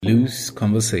Loose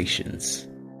conversations.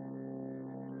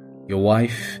 Your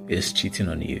wife is cheating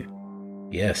on you.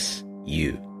 Yes,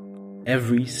 you.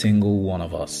 Every single one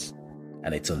of us.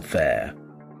 And it's unfair.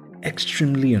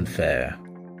 Extremely unfair.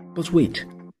 But wait,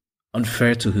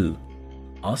 unfair to who?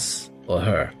 Us or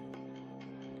her?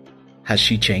 Has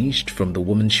she changed from the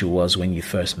woman she was when you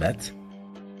first met?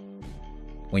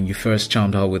 When you first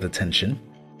charmed her with attention,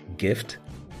 gift,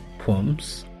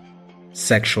 poems,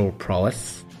 sexual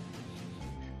prowess?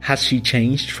 Has she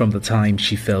changed from the time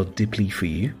she felt deeply for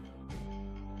you?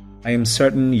 I am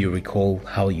certain you recall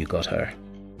how you got her,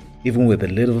 even with the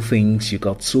little things you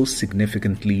got so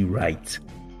significantly right.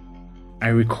 I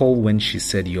recall when she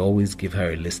said you always give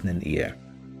her a listening ear.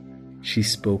 She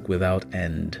spoke without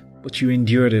end, but you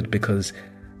endured it because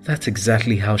that's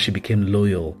exactly how she became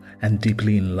loyal and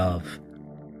deeply in love.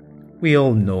 We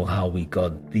all know how we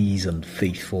got these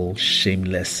unfaithful,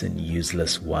 shameless, and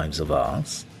useless wives of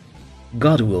ours.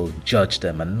 God will judge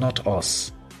them and not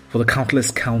us for the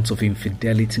countless counts of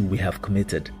infidelity we have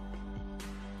committed.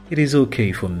 It is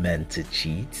okay for men to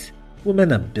cheat.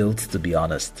 Women are built to be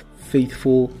honest,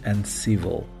 faithful, and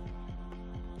civil.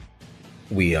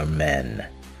 We are men.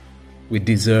 We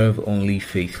deserve only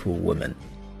faithful women.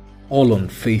 All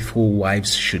unfaithful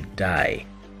wives should die,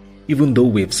 even though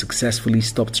we have successfully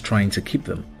stopped trying to keep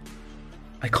them.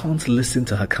 I can't listen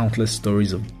to her countless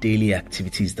stories of daily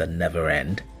activities that never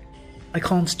end. I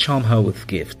can't charm her with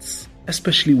gifts,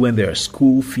 especially when there are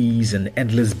school fees and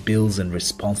endless bills and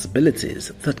responsibilities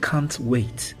that can't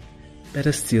wait.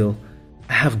 Better still,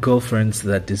 I have girlfriends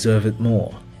that deserve it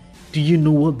more. Do you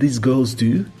know what these girls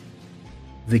do?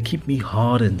 They keep me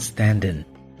hard and standing,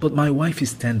 but my wife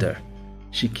is tender.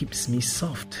 She keeps me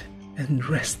soft and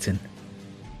resting.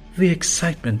 The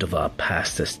excitement of our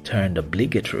past has turned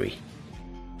obligatory.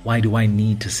 Why do I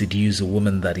need to seduce a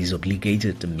woman that is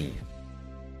obligated to me?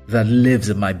 That lives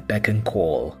at my beck and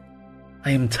call?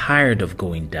 I am tired of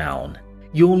going down.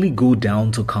 You only go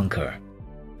down to conquer.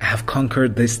 I have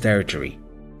conquered this territory.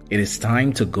 It is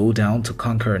time to go down to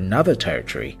conquer another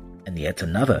territory, and yet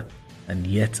another, and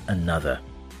yet another.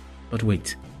 But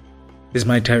wait, is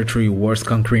my territory worth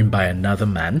conquering by another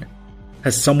man?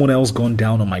 Has someone else gone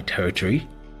down on my territory?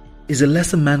 Is a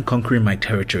lesser man conquering my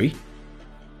territory?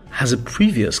 Has a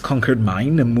previous conquered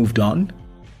mine and moved on?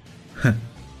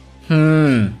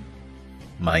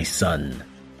 My son.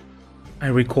 I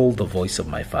recall the voice of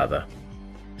my father,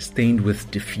 stained with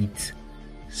defeat,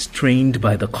 strained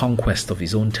by the conquest of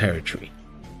his own territory.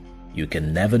 You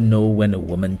can never know when a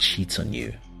woman cheats on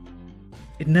you.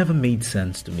 It never made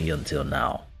sense to me until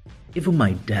now. Even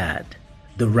my dad,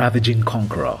 the ravaging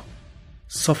conqueror,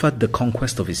 suffered the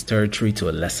conquest of his territory to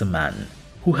a lesser man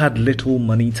who had little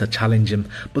money to challenge him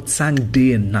but sang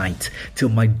day and night till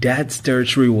my dad's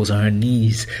territory was on her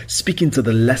knees, speaking to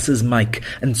the lesser's mic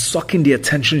and sucking the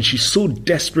attention she so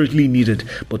desperately needed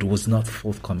but was not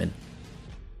forthcoming.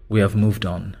 We have moved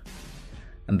on,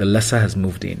 and the lesser has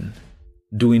moved in,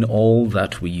 doing all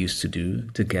that we used to do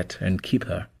to get and keep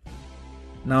her.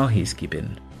 Now he's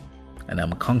keeping, and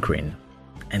I'm conquering,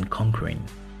 and conquering,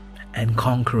 and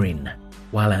conquering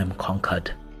while I'm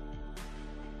conquered.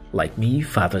 Like me,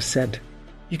 father said,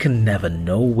 you can never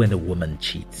know when a woman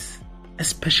cheats,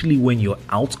 especially when you're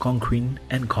out conquering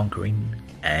and conquering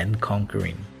and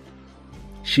conquering.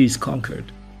 She's conquered,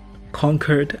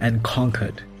 conquered and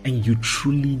conquered, and you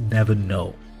truly never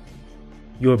know.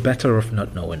 You're better off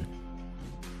not knowing.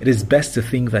 It is best to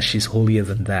think that she's holier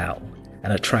than thou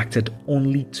and attracted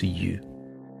only to you.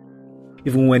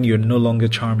 Even when you're no longer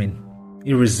charming,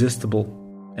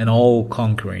 irresistible, and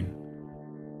all-conquering.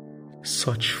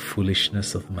 Such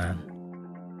foolishness of man.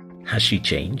 Has she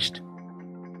changed?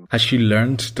 Has she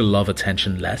learned to love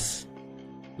attention less?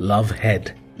 Love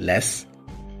head less?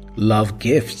 Love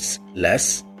gifts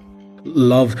less?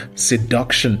 Love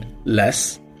seduction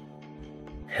less?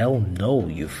 Hell no,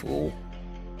 you fool.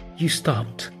 You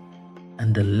stopped,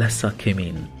 and the lesser came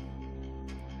in.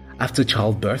 After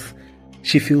childbirth,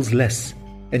 she feels less,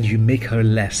 and you make her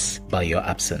less by your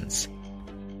absence.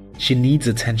 She needs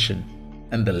attention,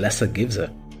 and the lesser gives her.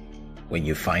 When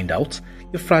you find out,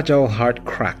 your fragile heart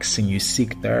cracks and you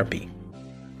seek therapy.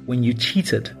 When you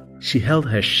cheated, she held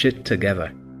her shit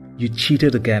together. You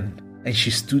cheated again, and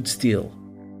she stood still.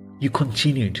 You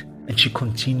continued, and she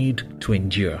continued to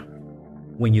endure.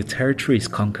 When your territory is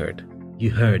conquered,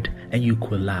 you heard and you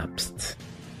collapsed.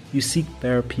 You seek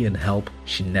therapy and help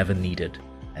she never needed,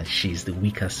 and she's the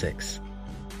weaker sex.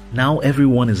 Now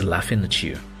everyone is laughing at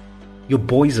you. Your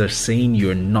boys are saying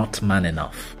you're not man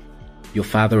enough. Your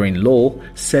father-in-law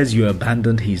says you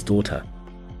abandoned his daughter.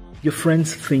 Your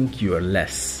friends think you are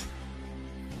less.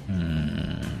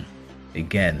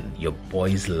 Again, your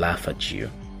boys laugh at you.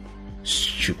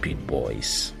 Stupid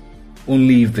boys.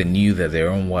 Only if they knew that their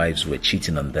own wives were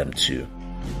cheating on them too.